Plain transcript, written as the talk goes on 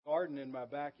garden in my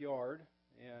backyard,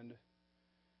 and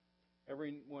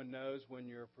everyone knows when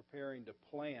you're preparing to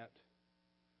plant,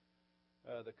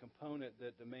 the component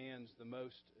that demands the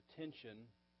most attention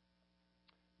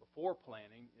before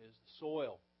planting is the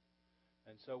soil.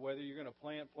 And so whether you're going to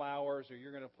plant flowers or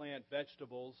you're going to plant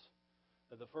vegetables,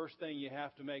 the first thing you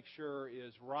have to make sure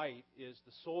is right is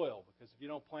the soil. Because if you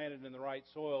don't plant it in the right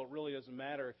soil, it really doesn't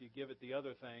matter if you give it the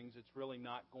other things. It's really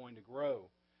not going to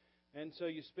grow. And so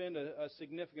you spend a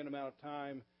significant amount of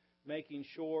time making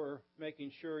sure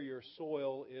your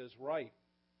soil is right.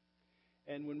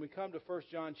 And when we come to 1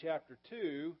 John chapter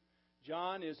 2,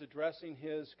 John is addressing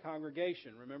his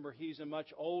congregation. Remember, he's a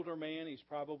much older man. He's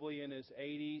probably in his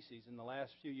 80s. He's in the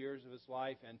last few years of his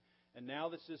life. And now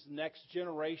this next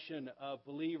generation of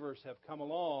believers have come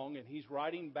along, and he's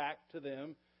writing back to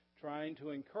them, trying to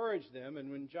encourage them.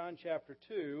 And in John chapter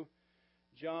 2,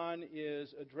 John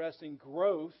is addressing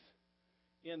growth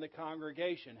in the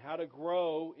congregation, how to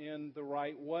grow in the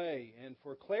right way. And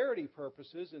for clarity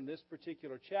purposes, in this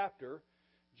particular chapter,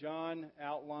 John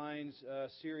outlines a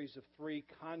series of 3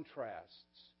 contrasts,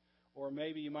 or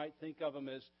maybe you might think of them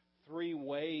as 3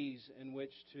 ways in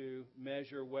which to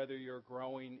measure whether you're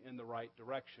growing in the right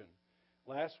direction.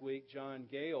 Last week, John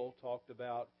Gale talked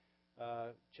about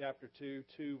chapter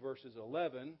 2 verses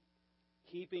 11,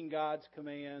 keeping God's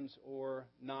commands or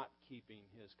not keeping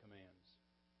His commands.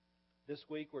 This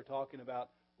week we're talking about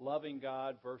loving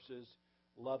God versus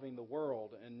loving the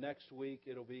world. And next week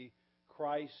it'll be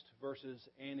Christ versus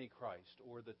Antichrist,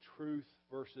 or the truth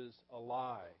versus a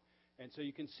lie. And so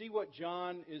you can see what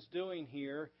John is doing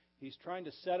here. He's trying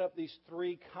to set up these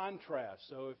 3 contrasts.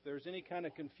 So if there's any kind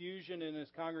of confusion in his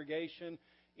congregation,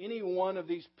 any one of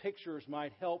these pictures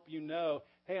might help you know,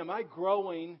 hey, am I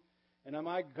growing and am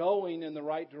I going in the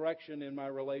right direction in my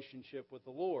relationship with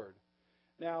the Lord?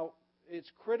 Now,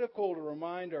 it's critical to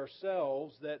remind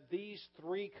ourselves that these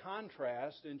 3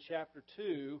 contrasts in chapter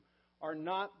 2 are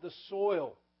not the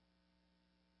soil.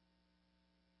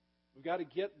 We've got to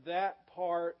get that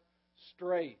part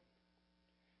straight.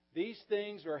 These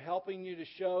things are helping you to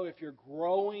show if you're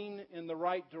growing in the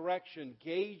right direction,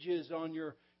 gauges on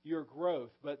your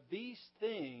growth. But these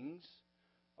things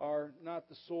are not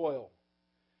the soil.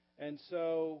 And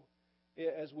so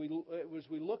as we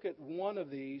look at one of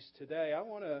these today, I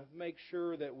want to make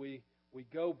sure that we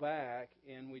go back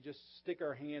and we just stick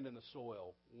our hand in the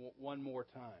soil one more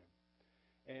time.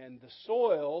 And the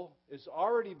soil has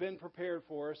already been prepared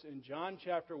for us in John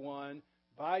chapter 1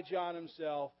 by John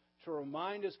himself to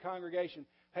remind his congregation,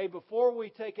 hey, before we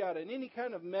take out any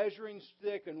kind of measuring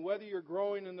stick and whether you're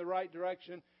growing in the right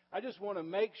direction, I just want to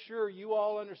make sure you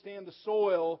all understand the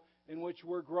soil in which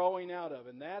we're growing out of.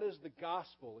 And that is the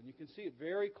gospel. And you can see it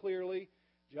very clearly.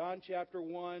 John chapter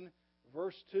 1,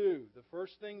 verse 2. The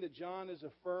first thing that John is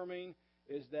affirming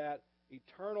is that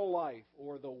eternal life,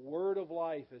 or the word of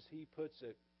life as he puts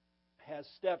it, has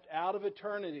stepped out of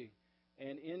eternity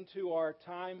and into our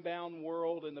time-bound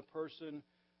world in the person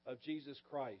of Jesus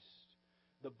Christ.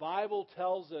 The Bible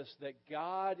tells us that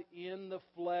God in the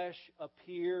flesh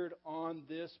appeared on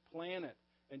this planet.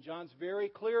 And John's very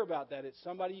clear about that. It's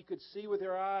somebody you could see with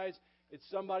your eyes. It's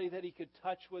somebody that he could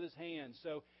touch with his hands.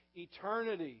 So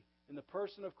eternity in the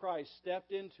person of Christ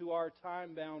stepped into our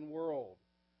time-bound world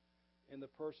in the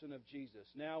person of Jesus.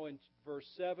 Now in verse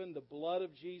 7, the blood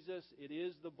of Jesus, it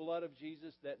is the blood of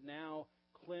Jesus that now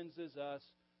cleanses us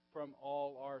from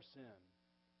all our sin.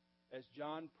 As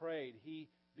John prayed, He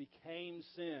became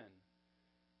sin.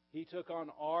 He took on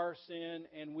our sin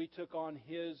and we took on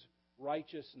His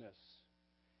righteousness.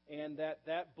 And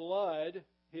that blood,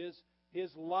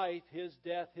 His life, His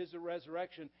death, His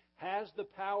resurrection, has the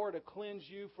power to cleanse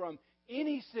you from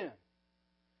any sin.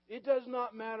 It does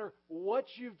not matter what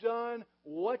you've done,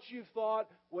 what you've thought,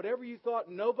 whatever you thought,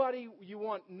 you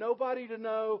want nobody to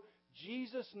know.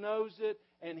 Jesus knows it,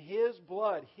 and His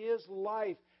blood, His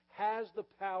life, has the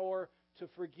power to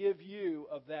forgive you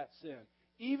of that sin.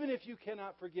 Even if you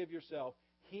cannot forgive yourself,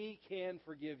 He can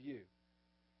forgive you.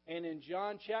 And in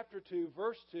John chapter 2,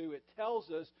 verse 2, it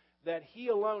tells us that He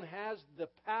alone has the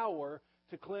power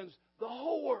to cleanse the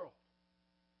whole world.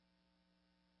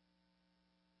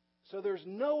 So there's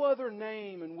no other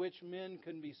name in which men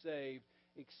can be saved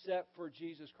except for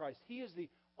Jesus Christ. He is the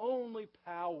only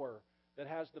power that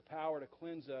has the power to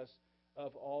cleanse us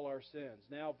of all our sins.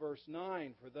 Now, verse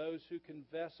 9, for those who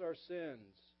confess our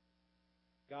sins,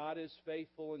 God is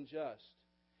faithful and just.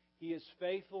 He is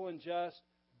faithful and just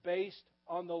based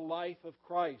on the life of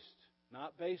Christ,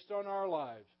 not based on our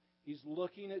lives. He's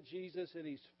looking at Jesus and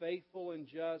He's faithful and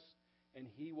just, and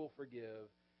He will forgive.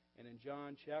 And in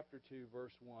John chapter 2,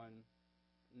 verse 1,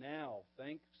 now,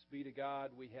 thanks be to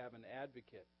God, we have an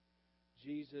advocate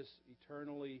Jesus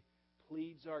eternally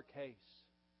pleads our case.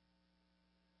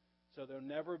 So there'll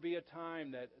never be a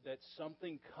time that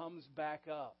something comes back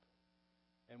up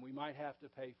and we might have to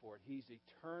pay for it. He's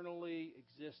eternally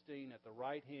existing at the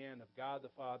right hand of God the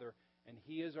Father, and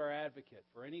He is our advocate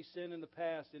for any sin in the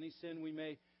past, any sin we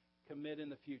may commit in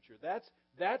the future.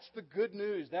 That's the good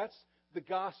news. That's the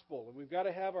gospel. And we've got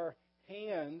to have our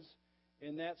hands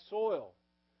in that soil.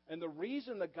 And the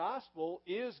reason the gospel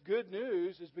is good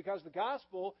news is because the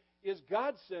gospel is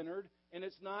God-centered and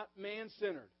it's not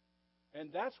man-centered. And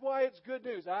that's why it's good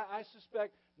news. I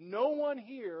suspect no one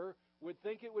here would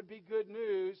think it would be good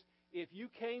news if you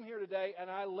came here today and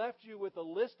I left you with a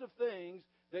list of things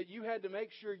that you had to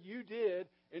make sure you did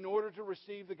in order to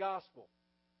receive the gospel.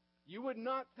 You would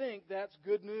not think that's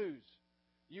good news.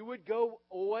 You would go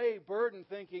away burdened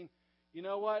thinking, you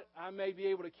know what, I may be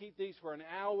able to keep these for an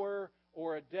hour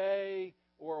or a day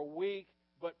or a week,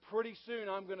 but pretty soon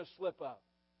I'm going to slip up.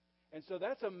 And so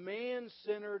that's a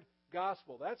man-centered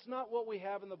gospel. That's not what we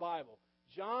have in the Bible.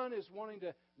 John is wanting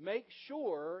to make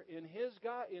sure in his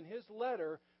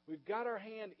letter we've got our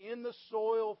hand in the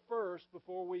soil first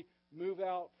before we move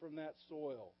out from that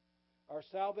soil. Our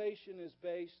salvation is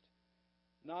based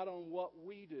not on what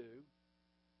we do,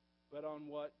 but on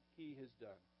what He has done.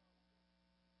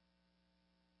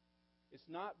 It's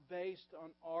not based on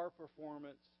our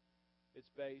performance. It's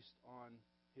based on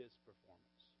His performance.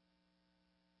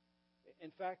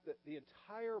 In fact, the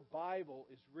entire Bible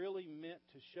is really meant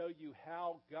to show you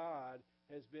how God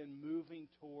has been moving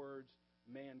towards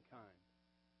mankind.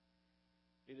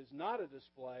 It is not a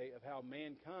display of how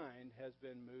mankind has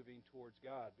been moving towards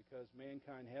God, because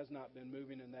mankind has not been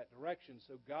moving in that direction.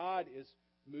 So God is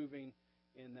moving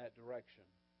in that direction.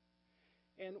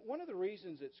 And one of the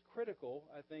reasons it's critical,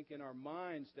 I think, in our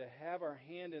minds to have our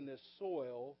hand in this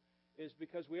soil is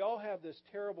because we all have this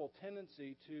terrible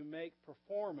tendency to make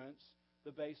performance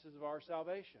the basis of our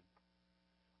salvation.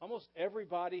 Almost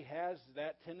everybody has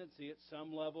that tendency at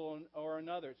some level or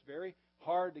another. It's very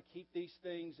hard to keep these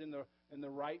things in the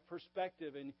right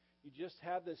perspective, and you just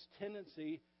have this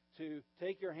tendency to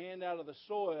take your hand out of the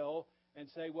soil and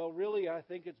say, well, really, I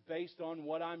think it's based on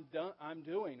what I'm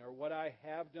doing or what I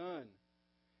have done.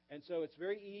 And so it's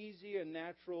very easy and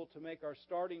natural to make our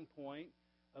starting point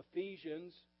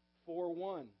Ephesians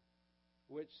 4:1,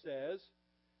 which says,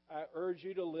 I urge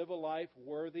you to live a life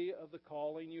worthy of the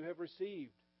calling you have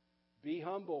received. Be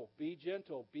humble, be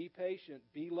gentle, be patient,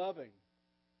 be loving.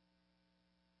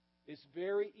 It's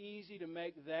very easy to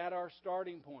make that our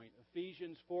starting point,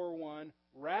 Ephesians 4:1,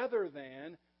 rather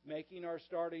than making our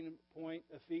starting point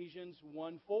Ephesians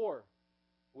 1:4,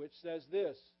 which says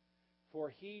this, for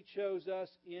He chose us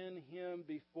in Him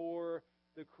before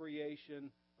the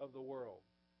creation of the world.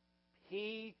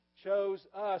 He chose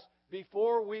us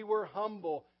before we were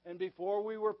humble and before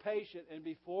we were patient and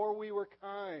before we were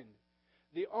kind.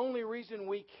 The only reason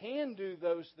we can do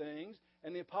those things,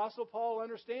 and the Apostle Paul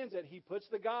understands that, he puts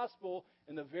the gospel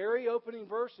in the very opening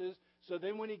verses, so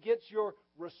then when he gets your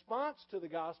response to the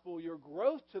gospel, your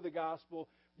growth to the gospel,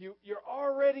 you're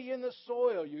already in the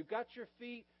soil. You've got your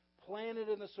feet planted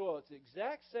in the soil. It's the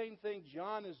exact same thing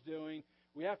John is doing.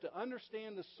 We have to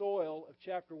understand the soil of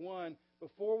chapter 1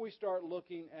 before we start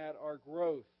looking at our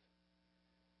growth.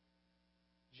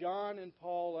 John and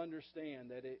Paul understand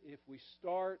that if we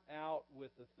start out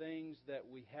with the things that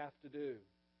we have to do,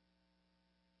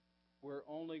 we're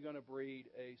only going to breed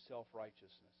a self-righteousness.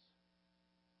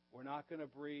 We're not going to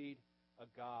breed a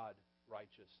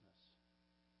God-righteousness.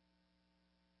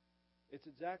 It's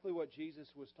exactly what Jesus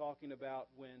was talking about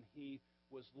when He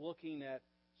was looking at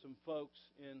some folks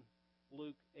in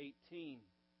Luke 18.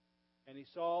 And He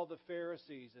saw the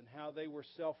Pharisees and how they were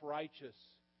self-righteous.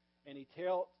 And He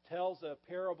tells a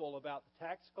parable about the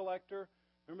tax collector.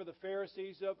 Remember the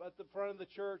Pharisees up at the front of the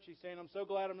church? He's saying, I'm so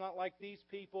glad I'm not like these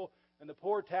people. And the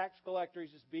poor tax collector,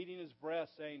 he's just beating his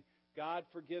breast saying, God,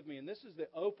 forgive me. And this is the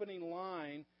opening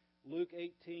line, Luke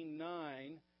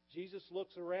 18:9. Jesus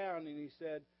looks around and He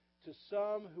said, to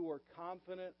some who are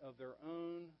confident of their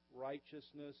own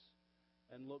righteousness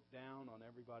and look down on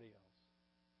everybody else.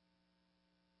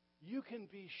 You can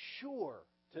be sure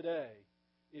today,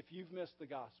 if you've missed the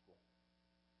gospel,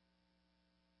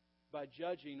 by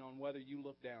judging on whether you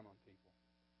look down on people.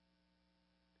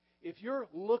 If you're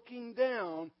looking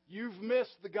down, you've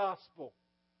missed the gospel.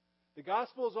 The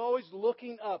gospel is always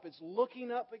looking up. It's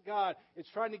looking up at God. It's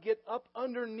trying to get up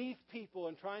underneath people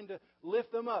and trying to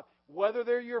lift them up, whether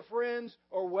they're your friends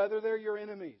or whether they're your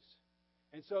enemies.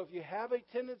 And so if you have a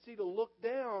tendency to look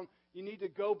down, you need to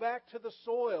go back to the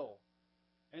soil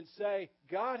and say,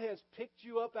 God has picked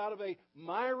you up out of a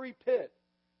miry pit.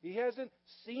 He hasn't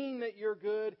seen that you're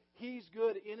good. He's good.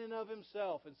 in and of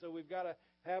himself. And so we've got to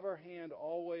have our hand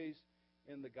always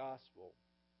in the gospel.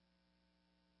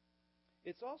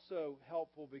 It's also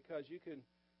helpful because you can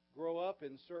grow up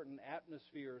in certain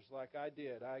atmospheres like I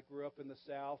did. I grew up in the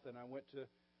South, and I went to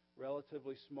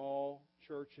relatively small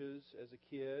churches as a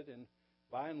kid, and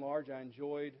by and large I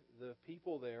enjoyed the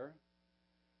people there.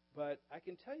 But I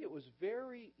can tell you it was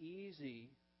very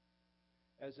easy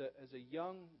as a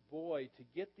young boy to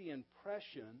get the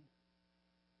impression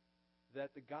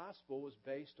that the gospel was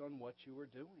based on what you were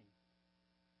doing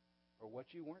or what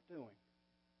you weren't doing.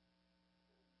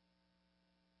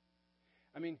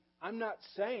 I mean, I'm not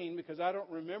saying, because I don't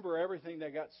remember everything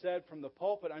that got said from the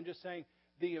pulpit, I'm just saying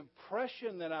the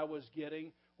impression that I was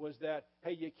getting was that,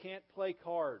 hey, you can't play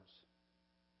cards.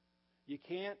 You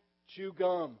can't chew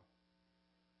gum.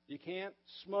 You can't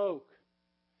smoke.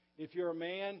 If you're a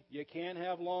man, you can't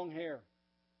have long hair.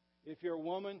 If you're a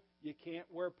woman, you can't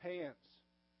wear pants.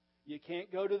 You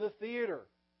can't go to the theater.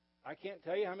 I can't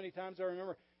tell you how many times I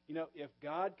remember, if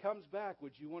God comes back,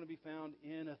 would you want to be found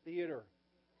in a theater?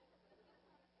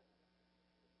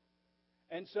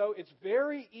 And so it's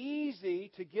very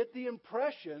easy to get the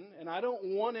impression, and I don't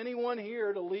want anyone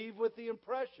here to leave with the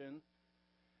impression,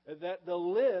 that the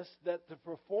list, that the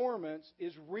performance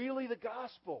is really the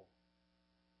gospel.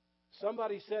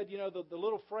 Somebody said, the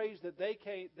little phrase that they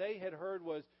had heard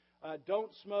was,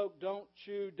 don't smoke, don't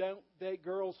chew, don't date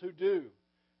girls who do.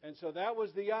 And so that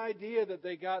was the idea that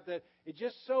they got, that it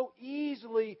just so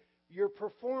easily, your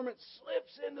performance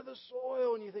slips into the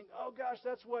soil and you think, oh gosh,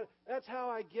 that's how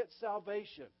I get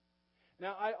salvation.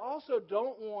 Now, I also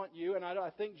don't want you, and I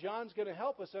think John's going to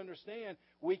help us understand,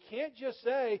 we can't just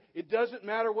say, it doesn't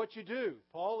matter what you do.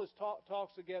 Paul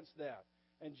talks against that.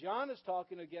 And John is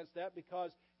talking against that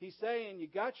because he's saying, you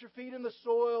got your feet in the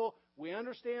soil, we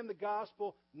understand the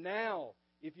gospel. Now,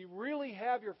 if you really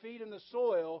have your feet in the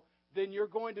soil, then you're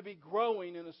going to be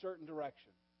growing in a certain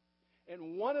direction.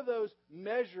 And one of those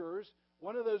measures,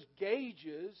 one of those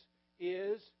gauges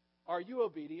is, are you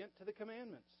obedient to the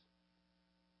commandments?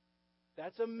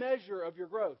 That's a measure of your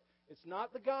growth. It's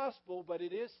not the gospel, but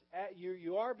it is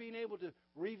you are being able to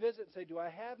revisit and say, do I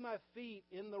have my feet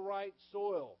in the right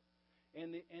soil?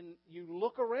 And you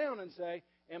look around and say,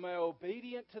 am I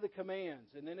obedient to the commands?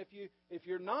 And then if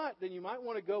you're not, then you might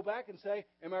want to go back and say,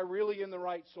 am I really in the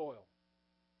right soil?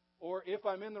 Or if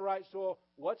I'm in the right soil,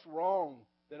 what's wrong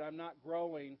that I'm not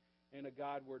growing in a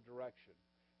Godward direction?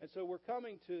 And so we're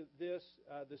coming to this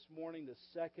morning, the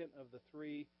second of the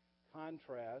three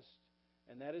contrasts,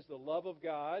 and that is the love of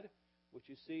God, which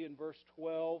you see in verse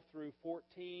 12 through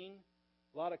 14.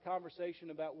 A lot of conversation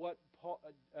about what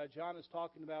John is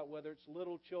talking about, whether it's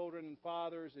little children and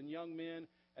fathers and young men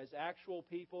as actual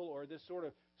people or this sort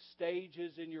of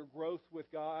stages in your growth with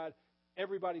God.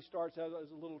 Everybody starts out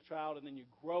as a little child, and then you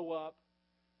grow up,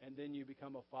 and then you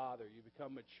become a father. You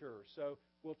become mature. So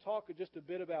we'll talk just a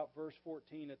bit about verse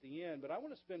 14 at the end, but I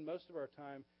want to spend most of our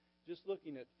time just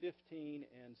looking at 15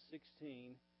 and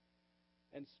 16.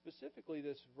 And specifically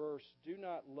this verse, do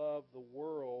not love the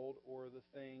world or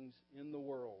the things in the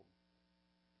world.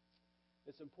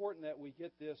 It's important that we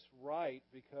get this right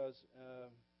because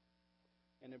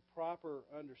an improper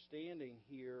understanding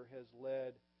here has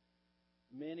led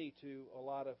many to a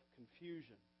lot of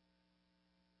confusion.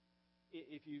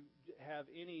 If you have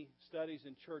any studies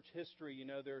in church history,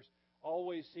 there's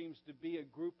always seems to be a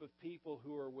group of people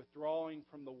who are withdrawing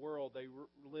from the world. They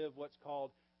live what's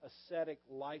called ascetic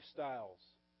lifestyles.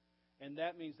 And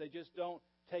that means they just don't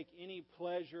take any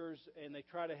pleasures, and they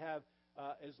try to have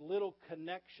as little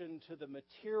connection to the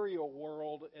material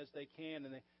world as they can.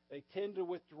 And they tend to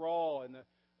withdraw. In the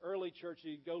early church,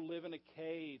 you'd go live in a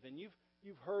cave. And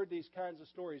you've heard these kinds of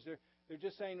stories. They're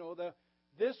just saying,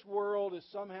 this world is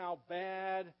somehow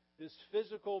bad, this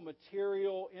physical,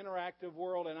 material, interactive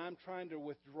world, and I'm trying to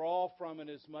withdraw from it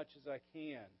as much as I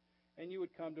can. And you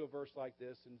would come to a verse like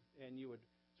this, and you would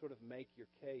sort of make your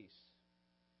case.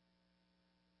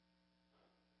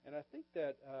 And I think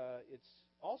that it's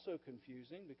also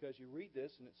confusing because you read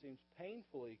this and it seems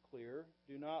painfully clear.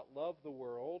 Do not love the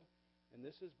world. And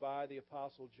this is by the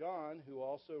Apostle John, who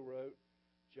also wrote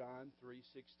John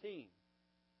 3:16,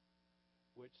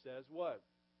 which says what?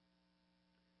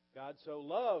 God so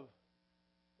loved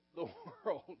the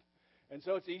world. And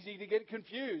so it's easy to get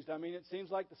confused. I mean, it seems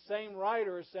like the same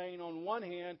writer is saying on one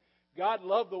hand, God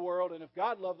loved the world, and if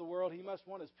God loved the world, He must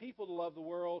want His people to love the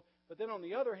world. But then on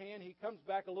the other hand, He comes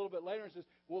back a little bit later and says,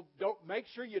 well, don't make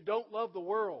sure you don't love the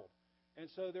world. And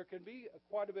so there can be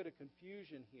quite a bit of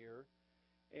confusion here.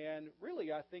 And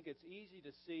really, I think it's easy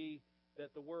to see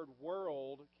that the word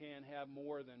world can have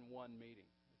more than one meaning.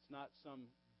 It's not some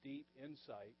deep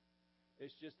insight.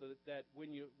 It's just that when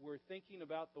we're thinking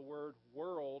about the word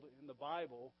world in the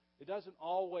Bible, it doesn't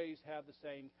always have the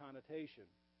same connotation.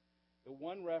 The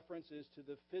one reference is to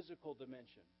the physical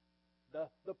dimension,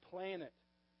 the planet,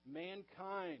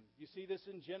 mankind. You see this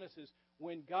in Genesis.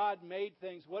 When God made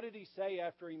things, what did He say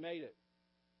after He made it?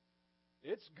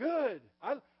 It's good.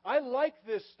 I like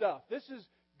this stuff. This is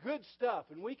good stuff.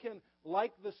 And we can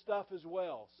like the stuff as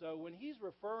well. So when He's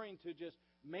referring to just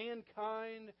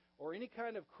mankind or any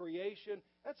kind of creation,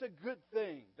 that's a good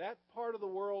thing. That part of the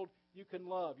world you can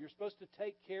love. You're supposed to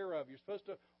take care of. You're supposed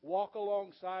to walk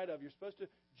alongside of. You're supposed to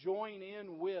join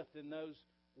in with in those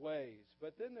ways.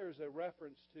 But then there's a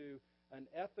reference to an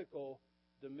ethical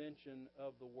dimension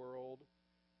of the world,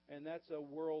 and that's a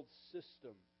world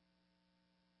system.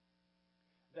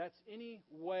 That's any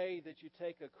way that you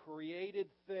take a created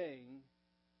thing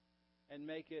and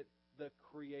make it the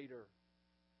creator.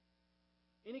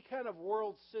 Any kind of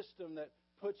world system that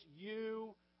puts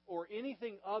you or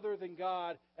anything other than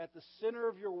God at the center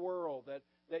of your world,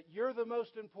 that you're the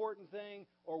most important thing,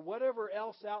 or whatever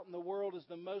else out in the world is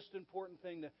the most important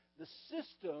thing. The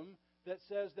system that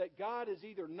says that God is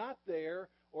either not there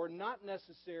or not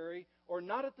necessary or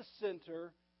not at the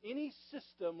center. Any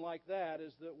system like that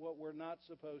is what we're not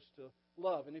supposed to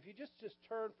love. And if you just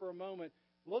turn for a moment,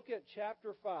 look at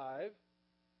chapter 5,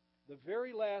 the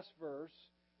very last verse.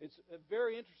 It's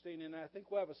very interesting, and I think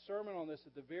we'll have a sermon on this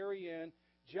at the very end.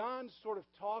 John's sort of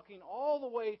talking all the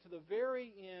way to the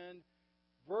very end,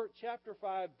 chapter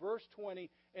 5, verse 20.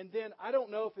 And then, I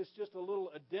don't know if it's just a little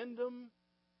addendum,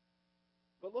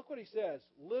 but look what he says.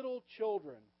 Little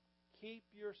children, keep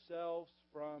yourselves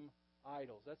from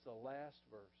idols. That's the last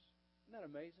verse. Isn't that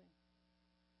amazing?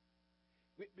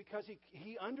 Because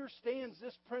he understands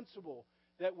this principle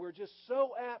that we're just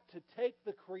so apt to take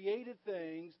the created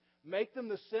things, make them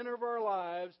the center of our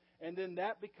lives, and then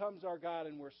that becomes our God,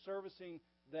 and we're servicing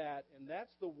that. And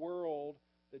that's the world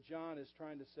that John is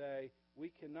trying to say.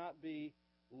 We cannot be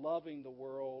loving the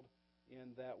world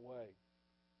in that way.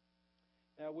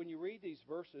 Now, when you read these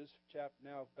verses,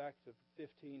 now back to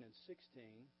 15 and 16,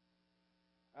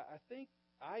 I think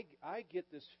I get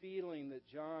this feeling that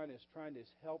John is trying to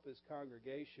help his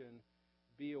congregation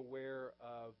be aware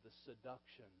of the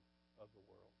seduction of the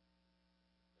world,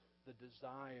 the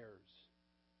desires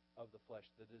of the flesh,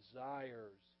 the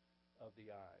desires of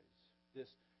the eyes, this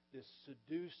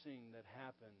seducing that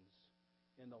happens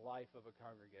in the life of a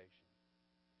congregation.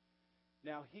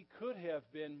 Now, he could have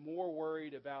been more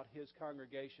worried about his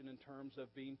congregation in terms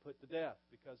of being put to death,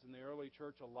 because in the early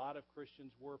church, a lot of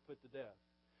Christians were put to death.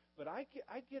 But I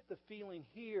get the feeling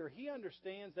here, he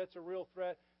understands that's a real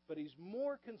threat, but he's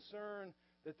more concerned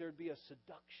that there'd be a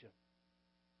seduction.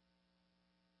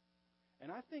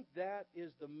 And I think that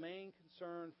is the main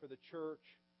concern for the church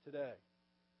today,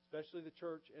 especially the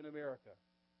church in America.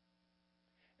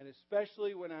 And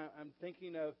especially when I'm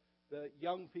thinking of the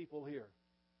young people here.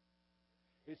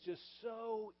 It's just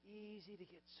so easy to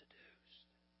get seduced.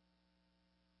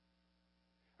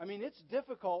 I mean, it's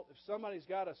difficult if somebody's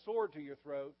got a sword to your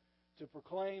throat to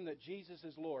proclaim that Jesus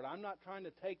is Lord. I'm not trying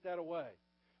to take that away.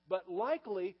 But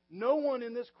likely, no one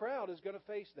in this crowd is going to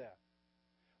face that.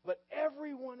 But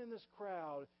everyone in this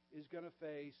crowd is going to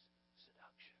face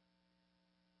seduction.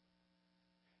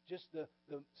 Just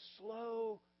the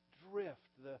slow drift,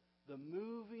 the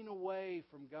moving away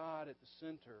from God at the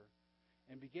center,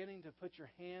 and beginning to put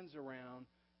your hands around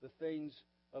the things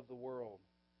of the world.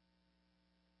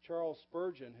 Charles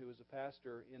Spurgeon, who was a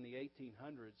pastor in the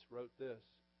 1800s, wrote this: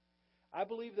 I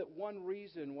believe that one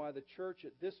reason why the church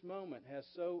at this moment has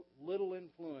so little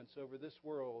influence over this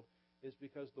world is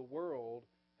because the world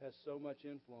has so much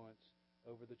influence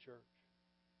over the church.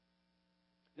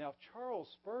 Now, if Charles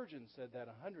Spurgeon said that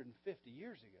 150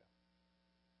 years ago,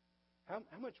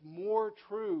 how much more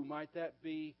true might that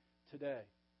be today?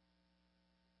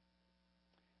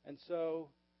 And so,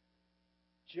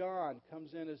 John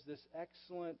comes in as this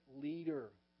excellent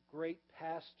leader, great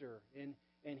pastor, and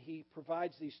he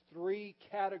provides these three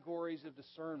categories of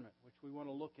discernment, which we want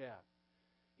to look at.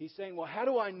 He's saying, well, how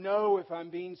do I know if I'm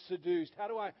being seduced? How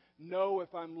do I know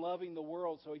if I'm loving the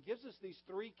world? So he gives us these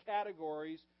three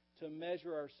categories to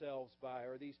measure ourselves by,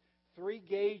 or these three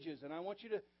gauges. And I want you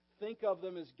to think of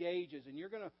them as gauges. And you're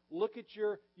going to look at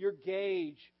your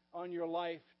gauge on your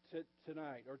life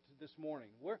tonight or this morning.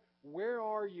 Where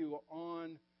are you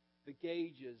on the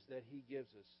gauges that he gives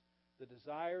us? The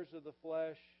desires of the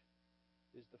flesh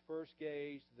is the first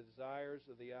gauge, the desires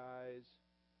of the eyes,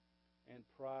 and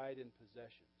pride and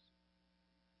possessions.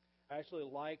 I actually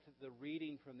liked the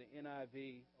reading from the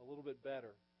NIV a little bit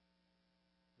better.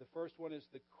 The first one is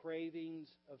the cravings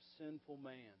of sinful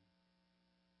man.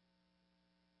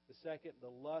 The second, the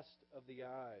lust of the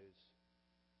eyes.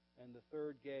 And the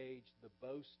third gauge, the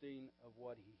boasting of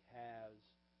what he has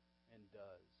and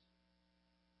does.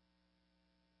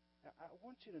 Now, I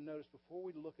want you to notice, before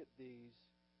we look at these,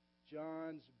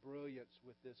 John's brilliance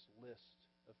with this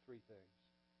list of three things.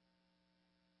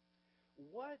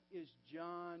 What is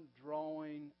John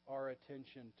drawing our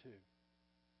attention to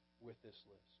with this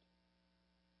list?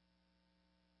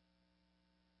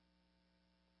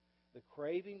 The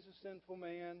cravings of sinful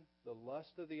man, the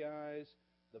lust of the eyes,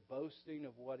 the boasting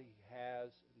of what he has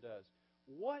and does.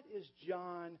 What is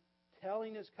John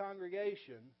telling his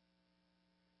congregation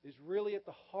is really at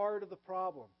the heart of the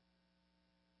problem?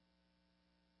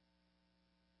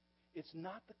 It's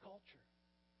not the culture.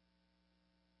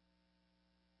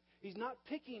 He's not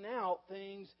picking out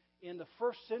things in the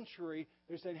first century.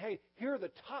 They're saying, hey, here are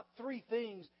the top three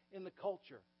things in the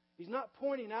culture. He's not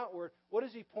pointing outward. What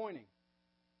is he pointing?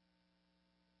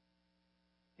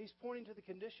 He's pointing to the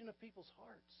condition of people's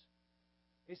hearts.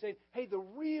 He's saying, hey, the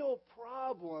real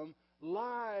problem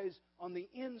lies on the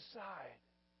inside.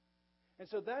 And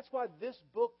so that's why this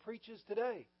book preaches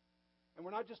today. And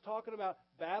we're not just talking about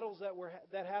battles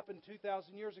that happened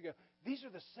 2,000 years ago. These are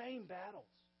the same battles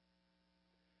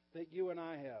that you and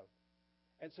I have.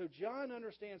 And so John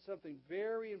understands something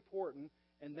very important,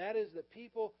 and that is that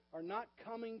people are not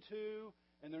coming to,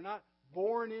 and they're not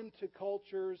born into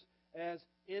cultures as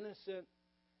innocent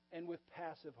and with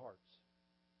passive hearts.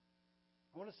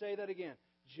 I want to say that again.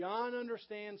 John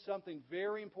understands something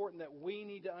very important that we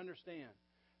need to understand.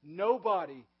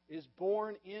 Nobody is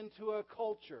born into a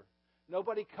culture.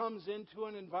 Nobody comes into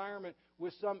an environment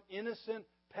with some innocent,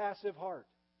 passive heart.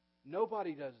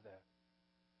 Nobody does that.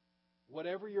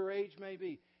 Whatever your age may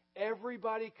be,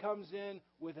 everybody comes in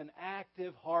with an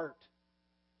active heart.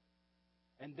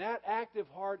 And that active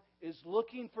heart is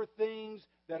looking for things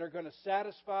that are going to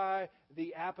satisfy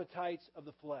the appetites of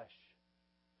the flesh.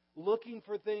 Looking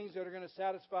for things that are going to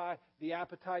satisfy the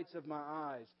appetites of my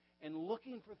eyes. And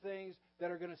looking for things that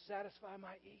are going to satisfy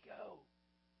my ego.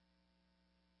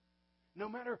 No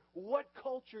matter what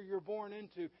culture you're born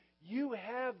into, you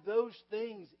have those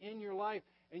things in your life,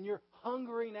 and you're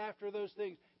hungering after those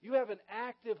things. You have an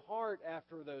active heart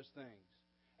after those things.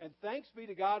 And thanks be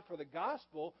to God for the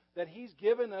gospel that He's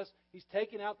given us. He's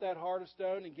taken out that heart of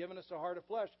stone and given us a heart of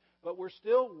flesh. But we're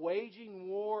still waging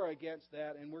war against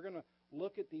that, and we're going to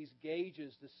look at these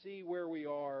gauges to see where we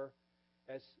are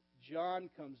as John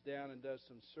comes down and does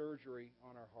some surgery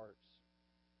on our hearts.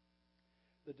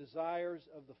 The desires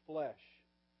of the flesh.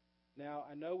 Now,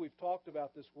 I know we've talked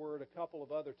about this word a couple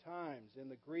of other times. In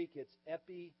the Greek, it's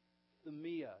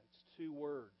epithemia. It's two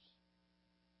words.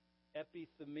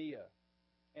 Epithemia.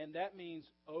 And that means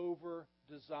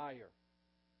over-desire.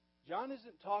 John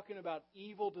isn't talking about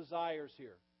evil desires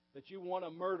here, that you want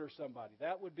to murder somebody.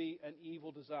 That would be an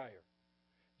evil desire.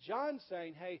 John's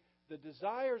saying, hey, the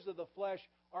desires of the flesh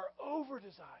are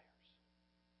over-desires.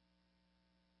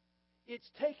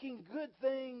 It's taking good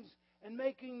things and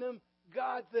making them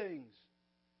God things.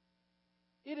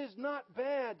 It is not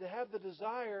bad to have the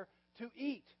desire to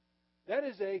eat. That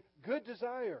is a good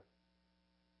desire.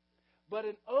 But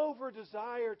an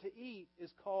over-desire to eat is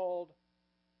called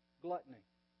gluttony.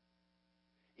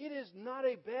 It is not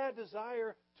a bad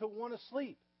desire to want to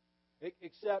sleep,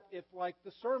 except if, like,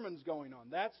 the sermon's going on.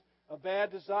 That's a bad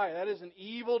desire. That is an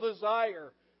evil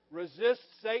desire. Resist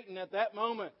Satan at that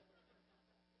moment.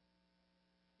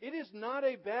 It is not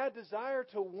a bad desire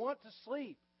to want to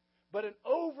sleep, but an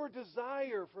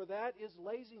over-desire for that is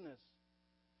laziness.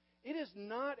 It is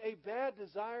not a bad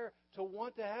desire to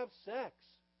want to have sex,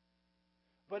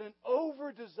 but an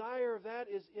over-desire of that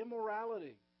is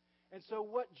immorality. And so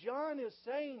what John is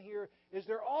saying here is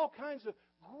there are all kinds of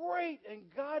great and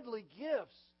godly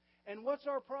gifts. And what's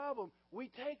our problem? We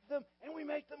take them and we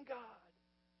make them God.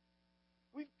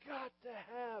 We've got to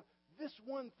have this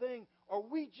one thing or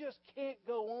we just can't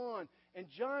go on. And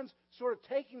John's sort of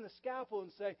taking the scalpel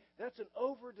and saying, that's an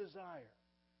over-desire.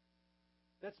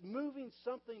 That's moving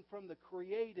something from the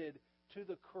created to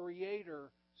the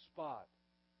creator spot.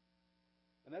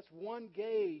 And that's one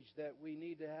gauge that we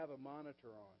need to have a monitor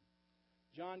on.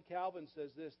 John Calvin says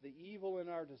this, the evil in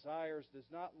our desires does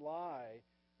not lie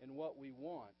in what we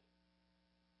want,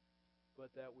 but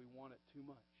that we want it too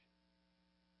much.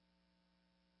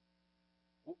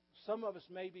 Some of us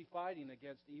may be fighting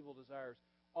against evil desires.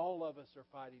 All of us are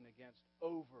fighting against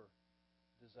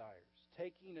over-desires.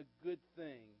 Taking a good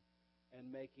thing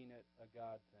and making it a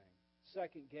God thing.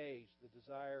 Second gauge, the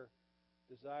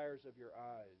desires of your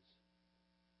eyes.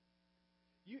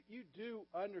 You do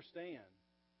understand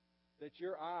that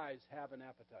your eyes have an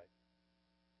appetite.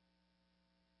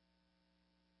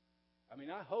 I mean,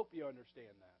 I hope you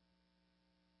understand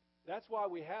that. That's why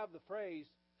we have the phrase,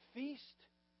 feast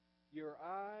your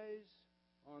eyes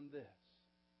on this.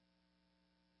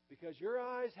 Because your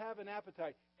eyes have an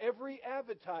appetite. Every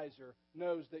advertiser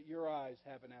knows that your eyes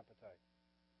have an appetite.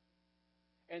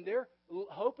 And they're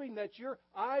hoping that your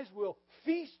eyes will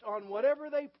feast on whatever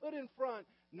they put in front,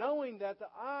 knowing that the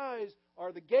eyes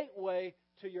are the gateway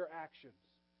to your actions.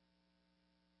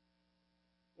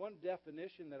 One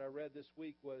definition that I read this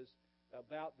week was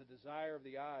about the desire of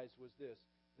the eyes was this: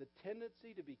 the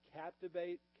tendency to be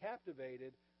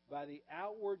captivated by the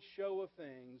outward show of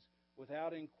things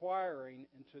without inquiring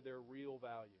into their real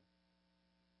value.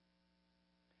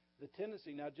 The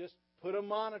tendency, now just put a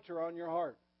monitor on your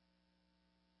heart.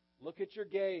 Look at your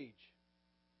gauge.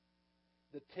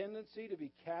 The tendency to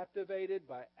be captivated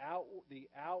by the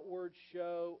outward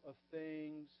show of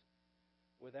things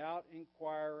without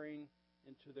inquiring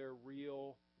into their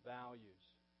real values.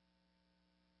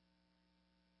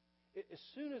 As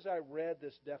soon as I read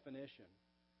this definition,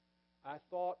 I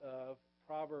thought of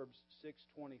Proverbs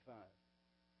 6:25.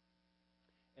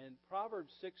 And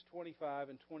Proverbs 6:25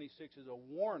 and 26 is a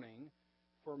warning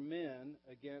for men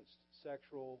against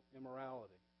sexual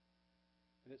immorality.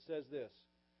 And it says this: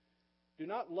 do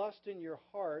not lust in your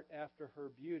heart after her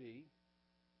beauty,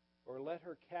 or let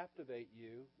her captivate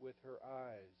you with her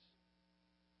eyes.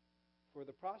 For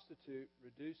the prostitute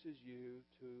reduces you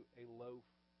to a loaf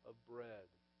of bread.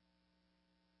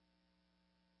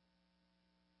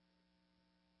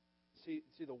 See,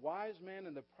 the wise man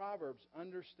in the Proverbs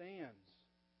understands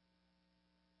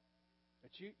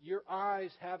that your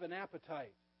eyes have an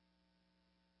appetite.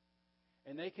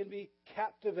 And they can be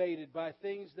captivated by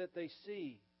things that they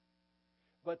see.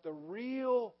 But the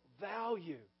real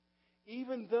value,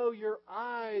 even though your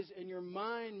eyes and your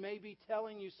mind may be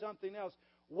telling you something else,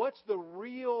 what's the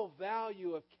real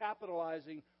value of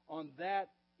capitalizing on that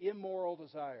immoral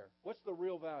desire? What's the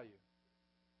real value?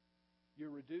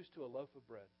 You're reduced to a loaf of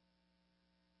bread.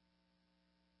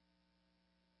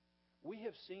 We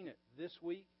have seen it this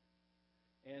week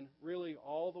and really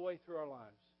all the way through our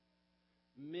lives.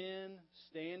 Men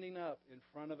standing up in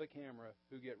front of a camera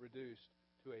who get reduced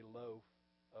to a loaf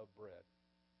of bread.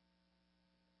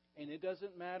 And it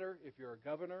doesn't matter if you're a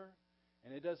governor,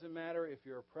 and it doesn't matter if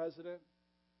you're a president.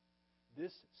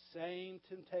 This same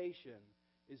temptation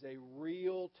is a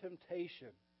real temptation,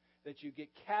 that you get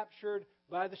captured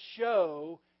by the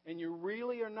show and you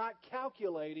really are not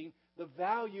calculating the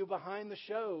value behind the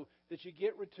show, that you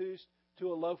get reduced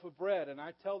to a loaf of bread. And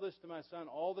I tell this to my son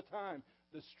all the time.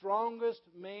 The strongest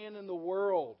man in the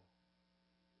world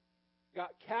got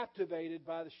captivated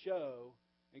by the show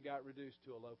and got reduced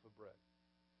to a loaf of bread.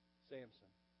 Samson.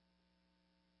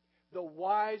 The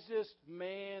wisest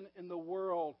man in the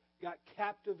world got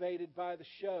captivated by the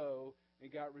show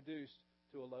and got reduced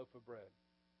to a loaf of bread.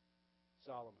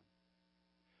 Solomon.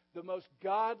 The most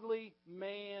godly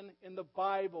man in the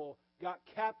Bible got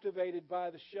captivated by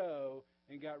the show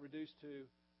and got reduced to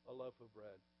a loaf of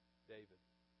bread. David.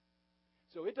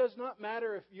 So it does not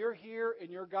matter if you're here and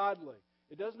you're godly.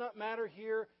 It does not matter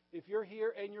here if you're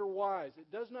here and you're wise.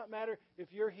 It does not matter if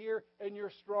you're here and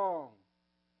you're strong.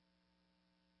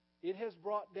 It has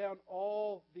brought down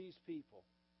all these people.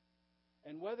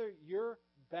 And whether you're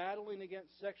battling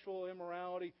against sexual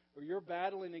immorality or you're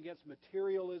battling against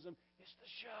materialism, it's the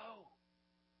show.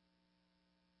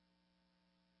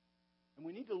 And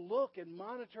we need to look and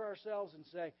monitor ourselves and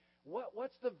say,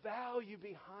 what's the value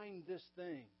behind this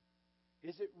thing?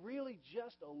 Is it really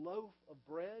just a loaf of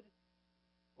bread?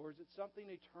 Or is it something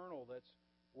eternal that's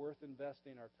worth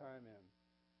investing our time in?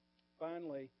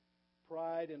 Finally,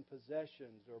 pride in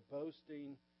possessions or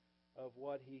boasting of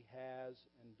what he has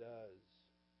and does.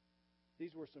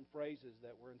 These were some phrases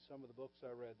that were in some of the books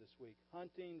I read this week.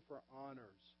 Hunting for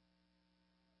honors.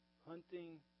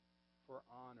 Hunting for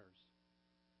honors.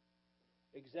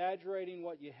 Exaggerating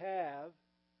what you have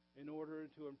in order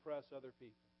to impress other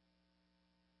people.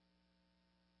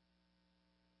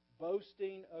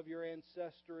 Boasting of your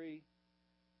ancestry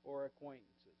or acquaintances.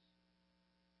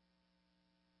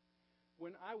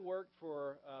 When I worked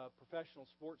for a professional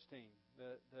sports team,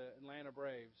 the Atlanta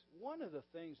Braves, one of the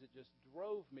things that just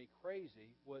drove me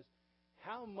crazy was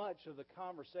how much of the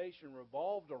conversation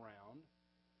revolved around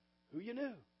who you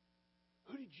knew.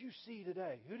 Who did you see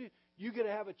today? Who did you get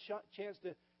to have a chance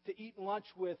to eat lunch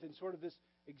with in sort of this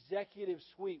executive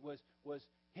suite? Was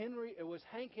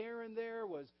Hank Aaron there?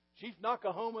 Was Chief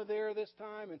Nakahoma there this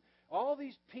time? And all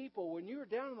these people, when you were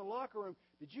down in the locker room,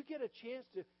 did you get a chance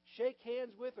to shake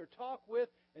hands with or talk with?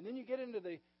 And then you get into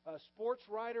the sports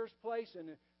writer's place and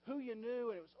who you knew,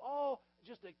 and it was all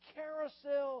just a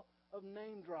carousel of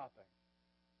name dropping.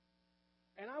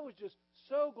 And I was just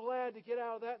so glad to get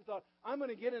out of that and thought, I'm going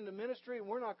to get into ministry and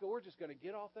we're just going to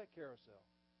get off that carousel.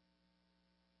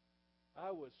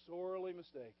 I was sorely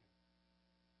mistaken.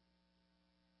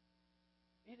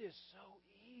 It is so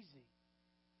easy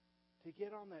to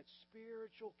get on that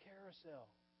spiritual carousel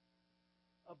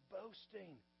of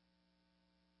boasting.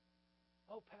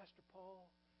 Oh, Pastor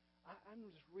Paul, I'm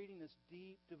just reading this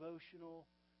deep devotional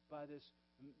by this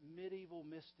medieval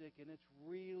mystic, and it's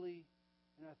really,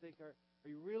 and I think, are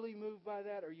you really moved by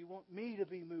that, or you want me to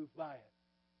be moved by it?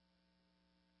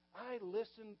 I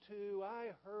listened to,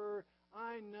 I heard,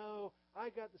 I know, I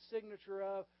got the signature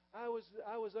of, I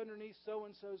was underneath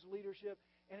so-and-so's leadership,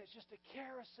 and it's just a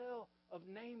carousel of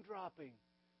name dropping.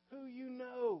 Who you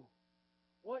know,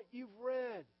 what you've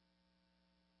read,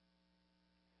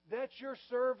 that you're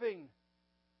serving.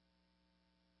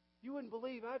 You wouldn't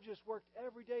believe I've just worked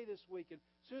every day this week, and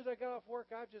as soon as I got off work,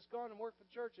 I've just gone and worked for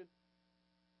the church, and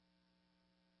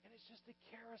it's just a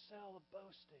carousel of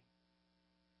boasting.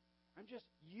 I'm just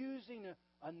using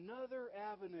another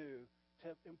avenue to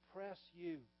impress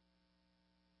you.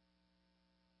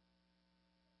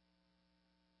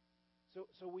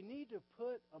 So we need to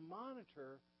put a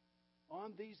monitor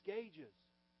on these gauges.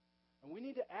 And we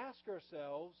need to ask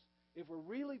ourselves, if we're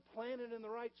really planted in the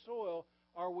right soil,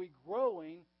 are we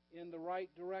growing in the right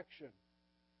direction?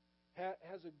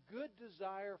 Has a good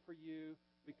desire for you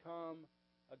become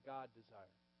a God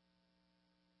desire?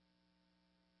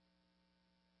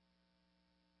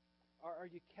 Are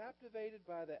you captivated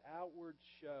by the outward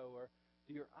show, or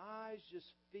do your eyes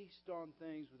just feast on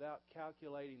things without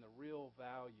calculating the real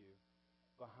value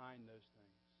behind those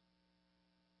things?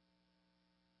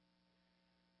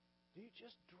 Do you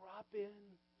just drop in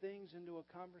things into a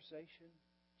conversation?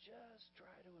 Just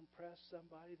try to impress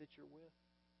somebody that you're with?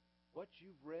 What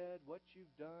you've read, what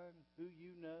you've done, who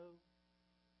you know?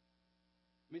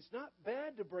 I mean, it's not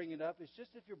bad to bring it up. It's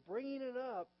just if you're bringing it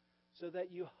up so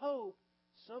that you hope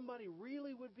somebody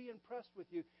really would be impressed with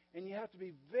you, and you have to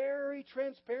be very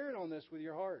transparent on this with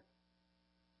your heart.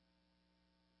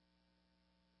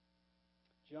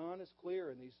 John is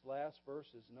clear in these last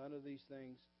verses. None of these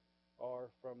things are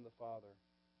from the Father.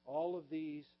 All of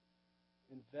these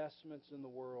investments in the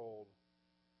world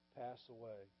pass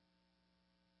away.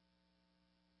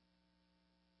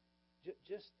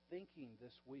 Just thinking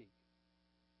this week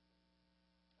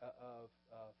of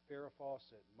Farrah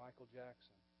Fawcett, Michael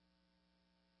Jackson.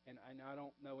 And I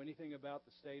don't know anything about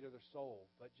the state of their soul,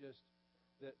 but just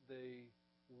the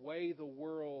way the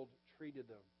world treated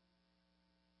them.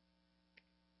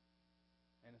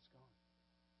 And it's gone.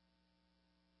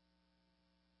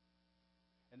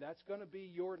 And that's going to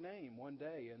be your name one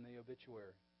day in the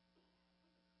obituary.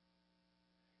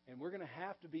 And we're going to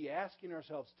have to be asking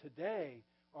ourselves, today,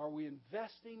 are we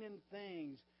investing in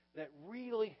things that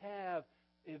really have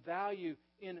a value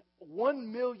in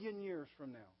 1 million years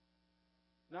from now?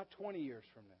 Not 20 years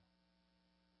from now.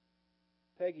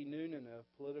 Peggy Noonan, a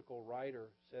political writer,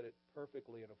 said it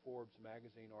perfectly in a Forbes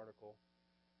magazine article.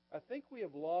 I think we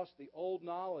have lost the old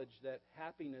knowledge that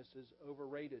happiness is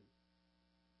overrated.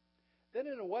 Then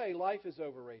in a way, life is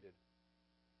overrated.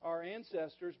 Our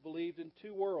ancestors believed in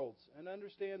two worlds and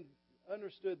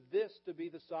understood this to be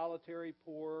the solitary,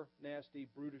 poor, nasty,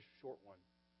 brutish short one.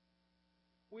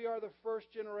 We are the first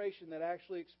generation that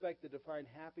actually expected to find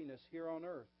happiness here on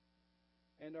earth.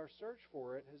 And our search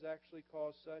for it has actually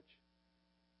caused such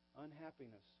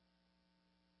unhappiness.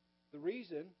 The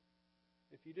reason,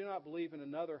 if you do not believe in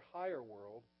another higher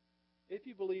world, if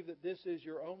you believe that this is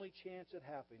your only chance at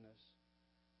happiness,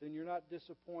 then you're not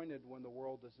disappointed when the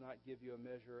world does not give you a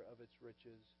measure of its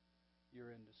riches.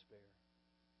 You're in despair.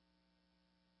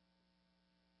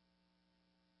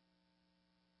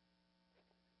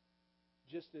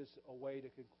 Just as a way to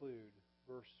conclude,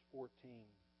 verse 14.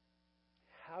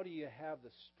 How do you have the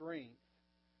strength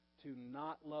to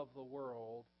not love the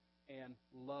world and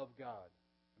love God?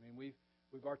 I mean,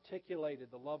 we've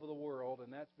articulated the love of the world,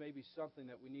 and that's maybe something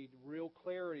that we need real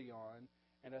clarity on.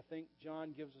 And I think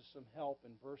John gives us some help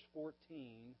in verse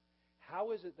 14.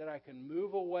 How is it that I can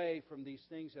move away from these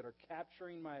things that are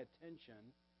capturing my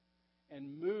attention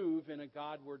and move in a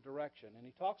Godward direction? And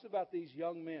he talks about these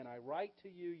young men. I write to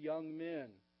you, young men,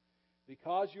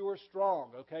 because you are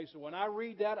strong. Okay, so when I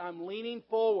read that, I'm leaning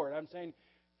forward. I'm saying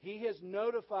he has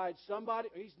notified somebody,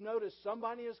 he's noticed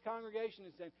somebody in his congregation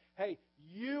and saying, hey,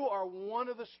 you are one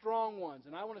of the strong ones.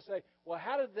 And I want to say, well,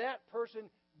 how did that person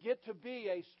get to be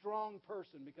a strong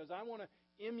person? Because I want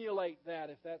to emulate that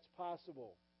if that's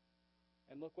possible.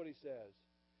 And look what he says.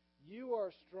 You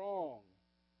are strong,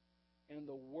 and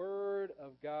the Word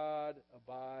of God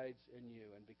abides in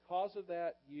you. And because of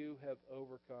that, you have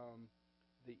overcome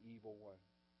the evil one.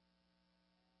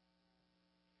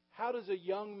 How does a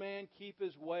young man keep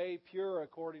his way pure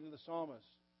according to the psalmist?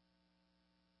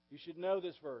 You should know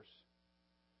this verse.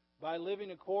 By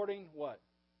living according, what?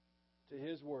 To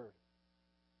His Word.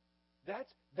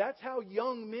 That's how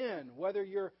young men, whether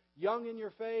you're young in your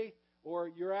faith or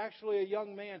you're actually a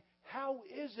young man, how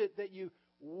is it that you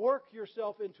work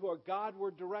yourself into a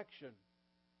Godward direction?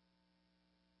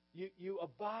 You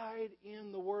abide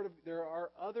in the Word of God. There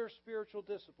are other spiritual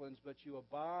disciplines, but you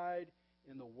abide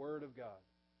in the Word of God.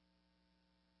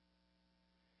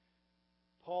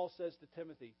 Paul says to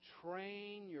Timothy,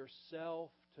 train yourself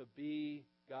to be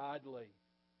godly.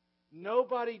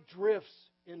 Nobody drifts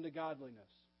into godliness.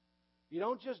 You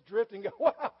don't just drift and go,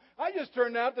 wow, I just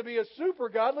turned out to be a super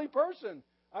godly person.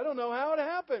 I don't know how it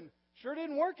happened. Sure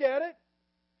didn't work at it.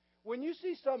 When you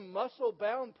see some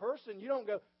muscle-bound person, you don't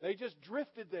go, they just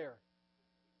drifted there.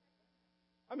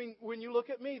 I mean, when you look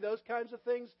at me, those kinds of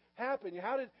things happen.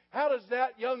 How does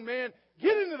that young man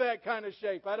get into that kind of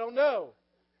shape? I don't know.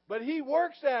 But he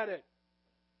works at it.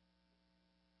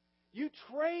 You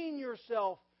train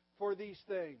yourself for these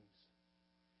things.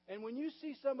 And when you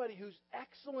see somebody who's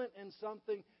excellent in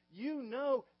something, you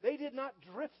know they did not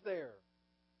drift there.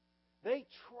 They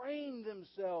trained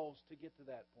themselves to get to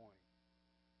that point.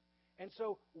 And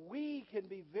so we can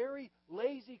be very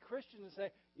lazy Christians and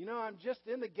say, I'm just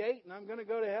in the gate and I'm going to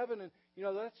go to heaven, and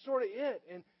that's sort of it.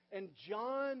 And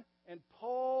John and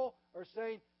Paul are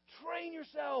saying, train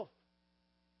yourself.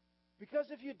 Because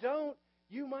if you don't,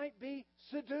 you might be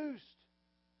seduced.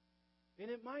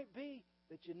 And it might be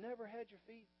that you never had your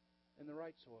feet in the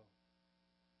right soil.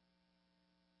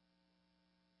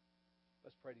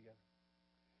 Let's pray together.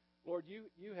 Lord,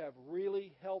 you have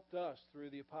really helped us through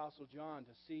the Apostle John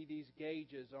to see these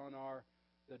gauges on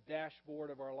the dashboard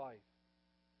of our life.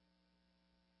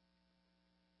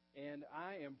 And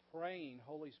I am praying,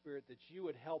 Holy Spirit, that you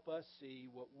would help us see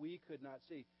what we could not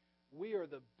see. We are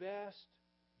the best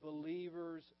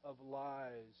believers of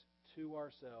lies to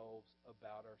ourselves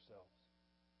about ourselves.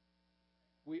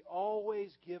 We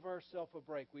always give ourselves a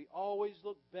break. We always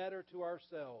look better to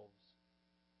ourselves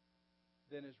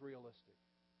than is realistic.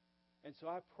 And so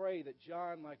I pray that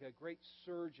John, like a great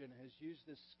surgeon, has used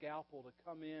this scalpel to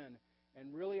come in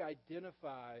and really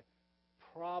identify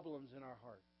problems in our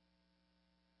heart.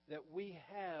 That we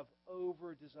have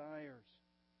over desires.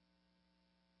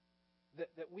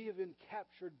 That we have been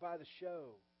captured by the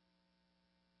show.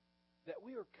 That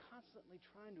we are constantly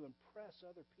trying to impress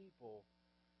other people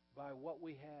by what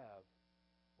we have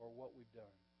or what we've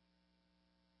done.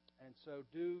 And so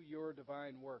do your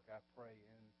divine work, I pray,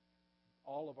 in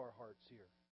all of our hearts here.